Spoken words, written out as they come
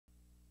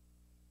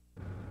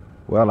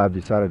Well, I've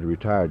decided to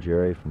retire,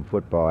 Jerry, from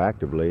football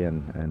actively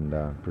and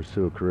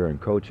pursue a career in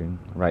coaching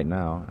right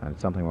now. And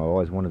it's something I've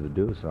always wanted to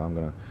do, so I'm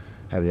going to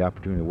have the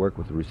opportunity to work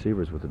with the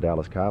receivers with the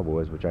Dallas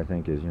Cowboys, which I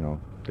think is,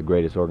 the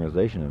greatest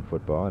organization in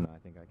football, and I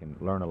think I can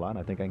learn a lot, and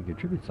I think I can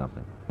contribute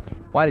something.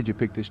 Why did you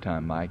pick this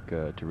time, Mike,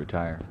 to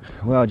retire?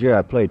 Well, Jerry,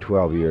 I played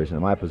 12 years, and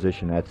in my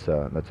position, that's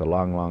a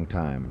long, long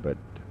time, but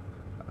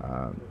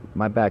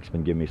my back's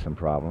been giving me some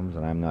problems,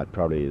 and I'm not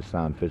probably as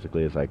sound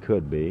physically as I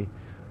could be.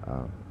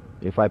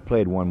 If I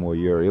played one more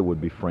year, it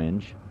would be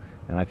fringe,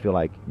 and I feel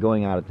like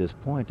going out at this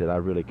point that I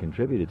really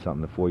contributed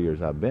something the 4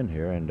 years I've been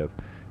here, and if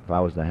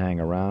I was to hang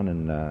around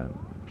and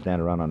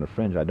stand around on the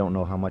fringe, I don't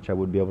know how much I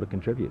would be able to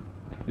contribute.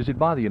 Does it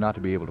bother you not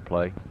to be able to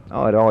play?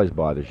 Oh, it always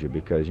bothers you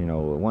because,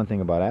 one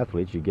thing about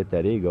athletes, you get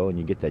that ego and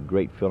you get that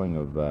great feeling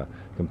of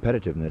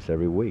competitiveness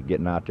every week,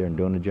 getting out there and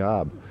doing the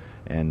job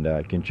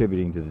and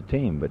contributing to the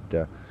team.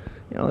 But,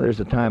 there's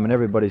a time in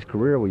everybody's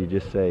career where you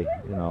just say,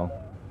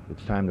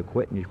 it's time to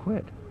quit, and you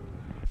quit.